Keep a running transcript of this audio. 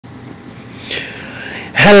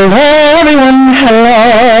Hello, everyone.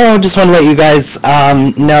 Hello. Just want to let you guys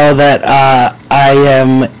know that I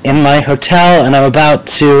am in my hotel and I'm about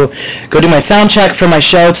to go do my sound check for my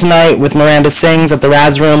show tonight with Miranda Sings at the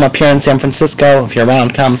Raz Room up here in San Francisco. If you're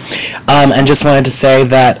around, come. And just wanted to say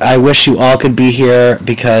that I wish you all could be here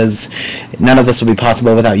because none of this would be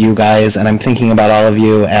possible without you guys. And I'm thinking about all of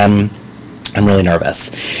you and I'm really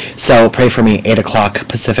nervous. So pray for me, 8 o'clock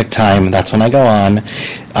Pacific time. That's when I go on.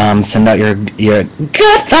 Send out your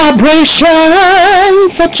good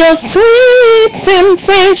vibrations, such a sweet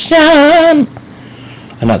sensation.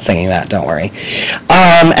 I'm not singing that, don't worry.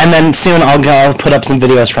 And then soon I'll go put up some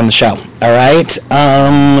videos from the show. All right?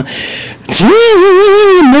 I'm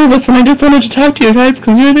nervous and I just wanted to talk to you guys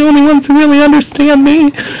because you're the only ones who really understand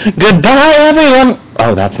me. Goodbye, everyone.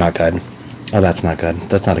 Oh, that's not good. Oh, that's not good.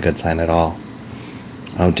 That's not a good sign at all.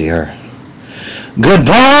 Oh, dear.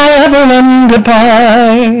 Goodbye, everyone.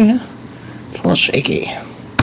 Goodbye. It's a little shaky.